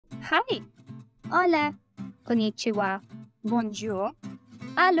Hi, hola, konnichiwa, bonjour,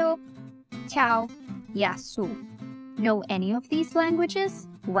 alo, ciao, yasu. Know any of these languages?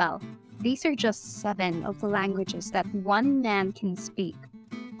 Well, these are just 7 of the languages that one man can speak,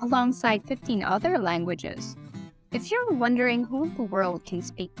 alongside 15 other languages. If you're wondering who in the world can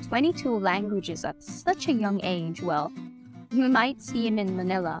speak 22 languages at such a young age, well, you might see him in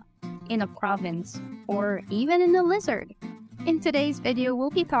Manila, in a province, or even in a lizard. In today's video,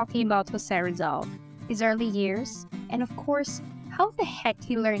 we'll be talking about Jose Rizal, his early years, and of course, how the heck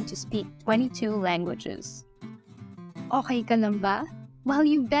he learned to speak 22 languages. Okay ka lang ba? Well,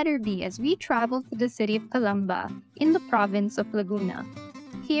 you better be as we travel to the city of Calamba in the province of Laguna.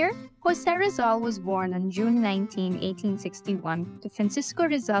 Here, Jose Rizal was born on June 19, 1861 to Francisco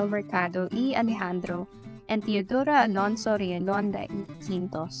Rizal Mercado y Alejandro and Teodora Alonso Realonda y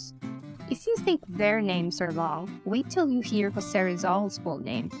Quintos. If you think their names are long, wait till you hear Jose Rizal's full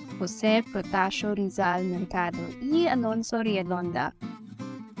name, Jose Protasio Rizal Mercado y Alonso Realonda.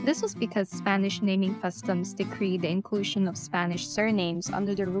 This was because Spanish naming customs decreed the inclusion of Spanish surnames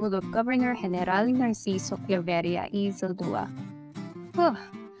under the rule of Governor General Narciso Claveria y Zaldúa.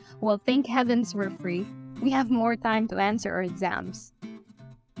 Well, thank heavens we're free. We have more time to answer our exams.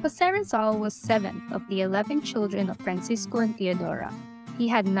 Jose Rizal was 7th of the 11 children of Francisco and Teodora. He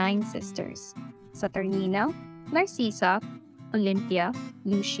had 9 sisters: Saturnina, Narcisa, Olympia,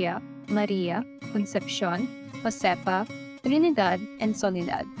 Lucia, Maria, Concepcion, Josefa, Trinidad, and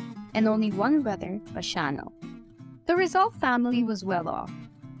Soledad, and only one brother, Pasiano. The Rizal family was well off.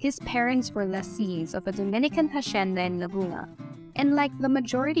 His parents were lessees of a Dominican hacienda in Laguna, and like the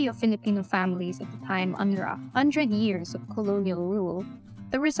majority of Filipino families at the time under 100 years of colonial rule,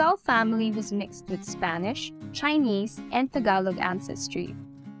 the Rizal family was mixed with Spanish, Chinese, and Tagalog ancestry.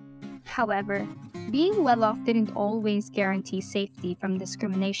 However, being well-off didn't always guarantee safety from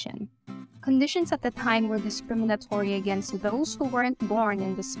discrimination. Conditions at the time were discriminatory against those who weren't born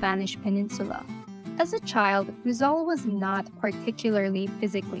in the Spanish Peninsula. As a child, Rizal was not particularly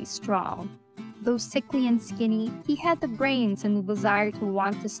physically strong. Though sickly and skinny, he had the brains and the desire to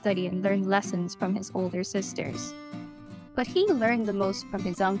want to study and learn lessons from his older sisters. But he learned the most from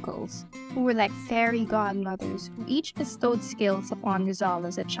his uncles, who were like fairy godmothers who each bestowed skills upon Rizal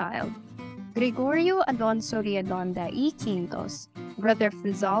as a child. Gregorio Alonso Realonda y Quintos, brother of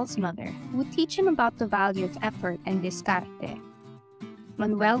Rizal's mother, would teach him about the value of effort and discarte.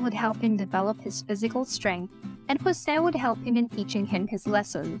 Manuel would help him develop his physical strength, and Jose would help him in teaching him his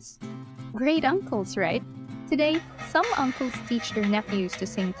lessons. Great uncles, right? Today, some uncles teach their nephews to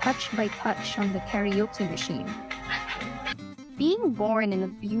sing touch by touch on the karaoke machine. Being born in a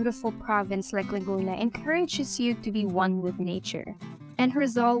beautiful province like Laguna encourages you to be one with nature. And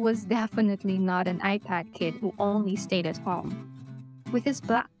Rizal was definitely not an iPad kid who only stayed at home. With his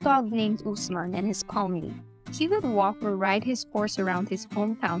black dog named Usman and his pony, he would walk or ride his horse around his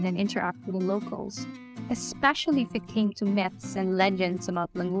hometown and interact with the locals, especially if it came to myths and legends about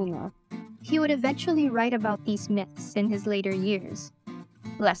Laguna. He would eventually write about these myths in his later years.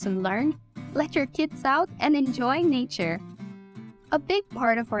 Lesson learned: let your kids out and enjoy nature. A big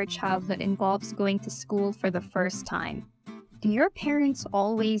part of our childhood involves going to school for the first time. Do your parents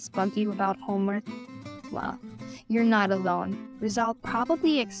always bug you about homework? Well, you're not alone. Rizal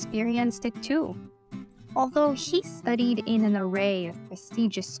probably experienced it too. Although he studied in an array of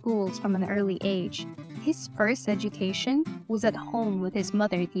prestigious schools from an early age, his first education was at home with his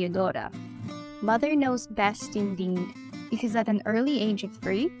mother, Teodora. Mother knows best indeed, because at an early age of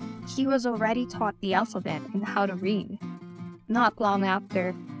 3, he was already taught the alphabet and how to read. Not long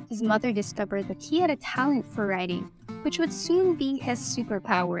after, his mother discovered that he had a talent for writing, which would soon be his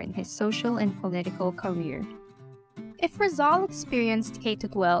superpower in his social and political career. If Rizal experienced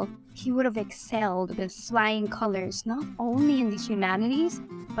K-12, he would have excelled with flying colors not only in the humanities,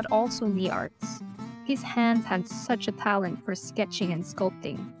 but also in the arts. His hands had such a talent for sketching and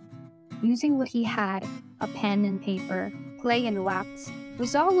sculpting. Using what he had, a pen and paper, clay and wax,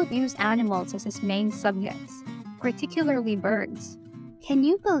 Rizal would use animals as his main subjects, particularly birds. Can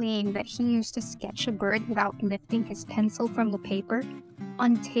you believe that he used to sketch a bird without lifting his pencil from the paper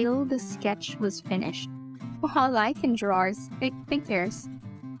until the sketch was finished? All I can draw are stick figures.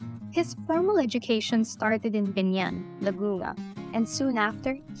 His formal education started in Biñan, Laguna, and soon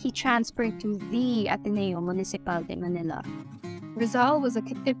after, he transferred to the Ateneo Municipal de Manila. Rizal was a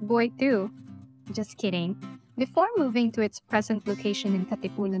Katip boy too. Just kidding. Before moving to its present location in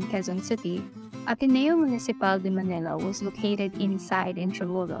Katipunan, Quezon City, Ateneo Municipal de Manila was located inside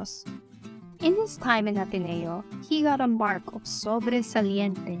Intramuros. In his time in Ateneo, he got a mark of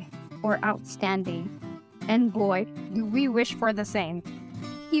sobresaliente, or outstanding. And boy, do we wish for the same.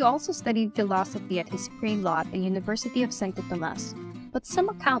 He also studied philosophy at his pre-law at the University of Santo Tomas, but some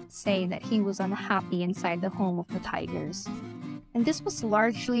accounts say that he was unhappy inside the home of the tigers. And this was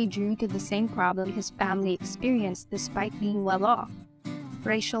largely due to the same problem his family experienced despite being well off: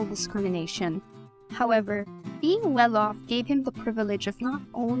 racial discrimination. However, being well off gave him the privilege of not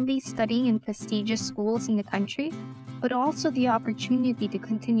only studying in prestigious schools in the country, but also the opportunity to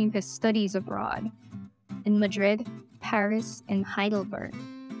continue his studies abroad, in Madrid, Paris, and Heidelberg.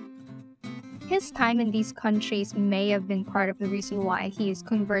 His time in these countries may have been part of the reason why he is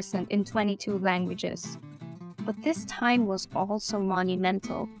conversant in 22 languages. But this time was also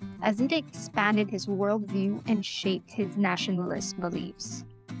monumental, as it expanded his worldview and shaped his nationalist beliefs,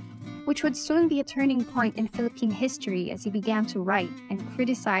 which would soon be a turning point in Philippine history as he began to write and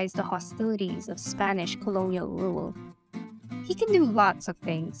criticize the hostilities of Spanish colonial rule. He can do lots of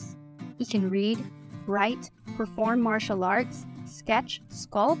things. He can read, write, perform martial arts, sketch,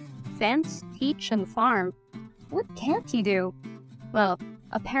 sculpt, fence, teach, and farm. What can't he do? Well,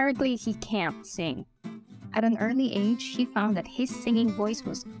 apparently he can't sing. At an early age, he found that his singing voice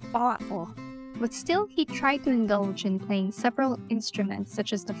was awful, but still he tried to indulge in playing several instruments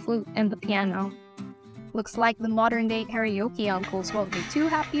such as the flute and the piano. Looks like the modern-day karaoke uncles won't be too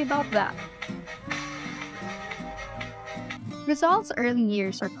happy about that. Rizal's early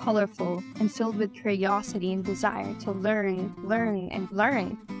years are colorful and filled with curiosity and desire to learn,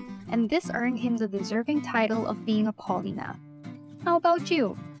 and this earned him the deserving title of being a polyglot. How about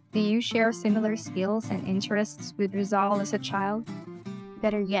you? Do you share similar skills and interests with Rizal as a child?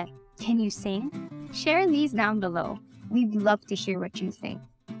 Better yet, can you sing? Share these down below. We'd love to hear what you think.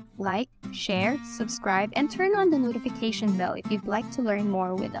 Like, share, subscribe, and turn on the notification bell if you'd like to learn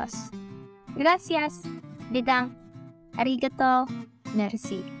more with us. Gracias. Bidang. Arigato.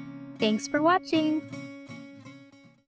 Merci. Thanks for watching.